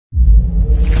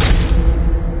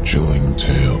Chilling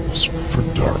tales for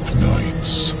dark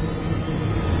nights.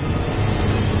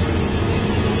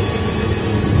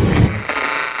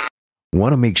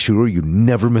 Want to make sure you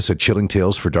never miss a Chilling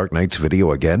Tales for Dark Nights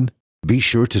video again? Be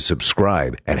sure to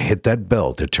subscribe and hit that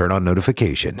bell to turn on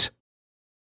notifications.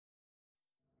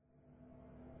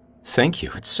 Thank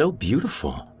you, it's so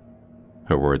beautiful.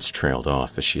 Her words trailed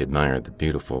off as she admired the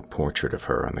beautiful portrait of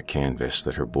her on the canvas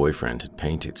that her boyfriend had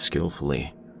painted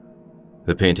skillfully.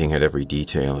 The painting had every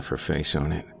detail of her face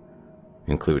on it,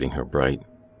 including her bright,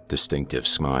 distinctive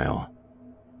smile.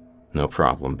 No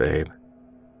problem, babe.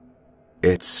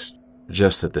 It's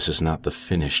just that this is not the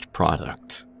finished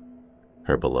product.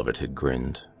 Her beloved had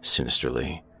grinned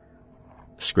sinisterly,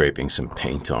 scraping some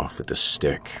paint off with a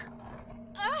stick.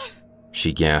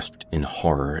 She gasped in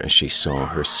horror as she saw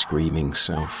her screaming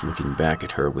self looking back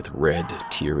at her with red,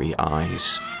 teary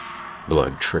eyes,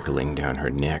 blood trickling down her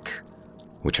neck,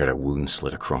 which had a wound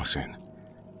slit across it.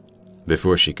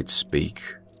 Before she could speak,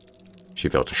 she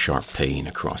felt a sharp pain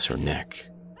across her neck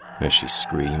as she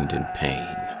screamed in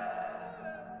pain,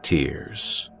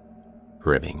 tears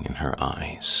brimming in her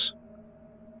eyes.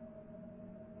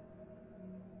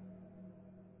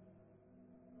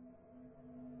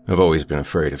 I've always been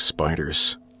afraid of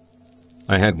spiders.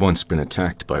 I had once been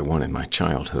attacked by one in my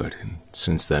childhood, and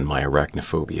since then my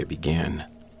arachnophobia began.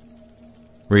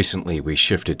 Recently, we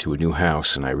shifted to a new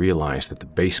house, and I realized that the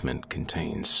basement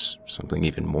contains something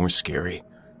even more scary.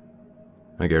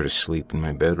 I go to sleep in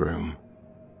my bedroom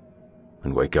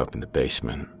and wake up in the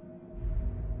basement,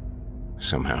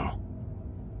 somehow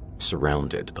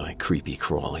surrounded by creepy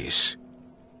crawlies.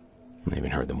 I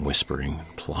even heard them whispering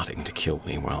and plotting to kill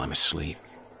me while I'm asleep.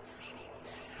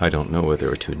 I don't know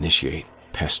whether to initiate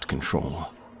pest control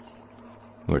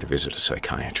or to visit a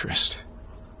psychiatrist.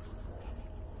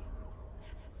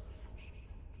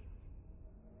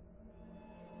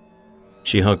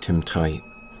 She hugged him tight,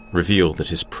 revealed that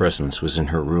his presence was in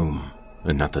her room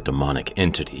and not the demonic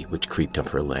entity which creeped up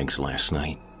her legs last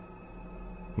night.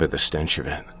 But the stench of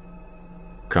it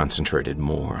concentrated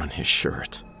more on his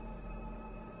shirt.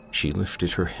 She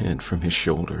lifted her head from his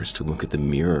shoulders to look at the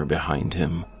mirror behind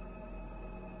him,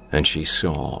 and she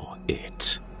saw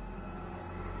it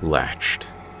latched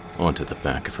onto the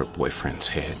back of her boyfriend's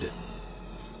head,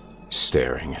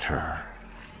 staring at her.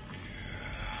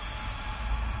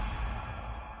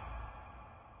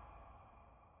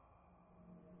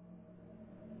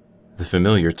 The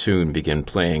familiar tune began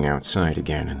playing outside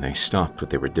again, and they stopped what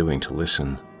they were doing to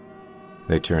listen.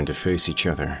 They turned to face each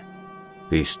other,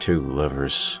 these two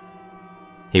lovers.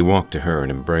 He walked to her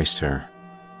and embraced her,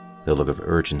 the look of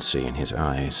urgency in his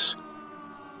eyes.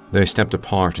 They stepped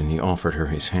apart and he offered her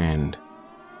his hand,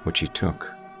 which she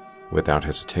took without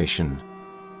hesitation.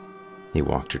 He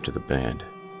walked her to the bed.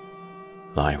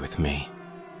 "Lie with me."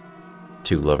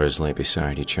 Two lovers lay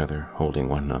beside each other, holding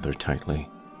one another tightly.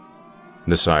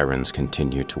 The sirens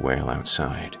continued to wail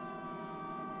outside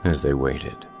as they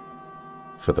waited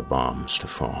for the bombs to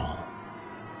fall.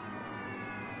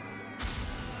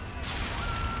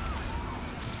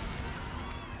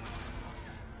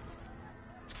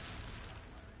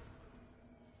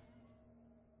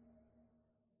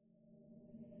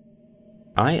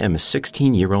 I am a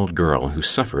 16-year-old girl who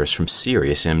suffers from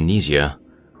serious amnesia.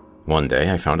 One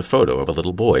day I found a photo of a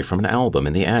little boy from an album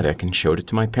in the attic and showed it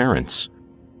to my parents.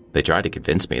 They tried to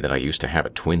convince me that I used to have a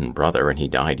twin brother and he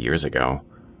died years ago.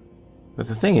 But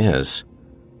the thing is,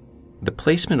 the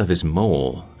placement of his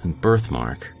mole and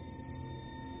birthmark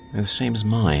are the same as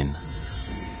mine.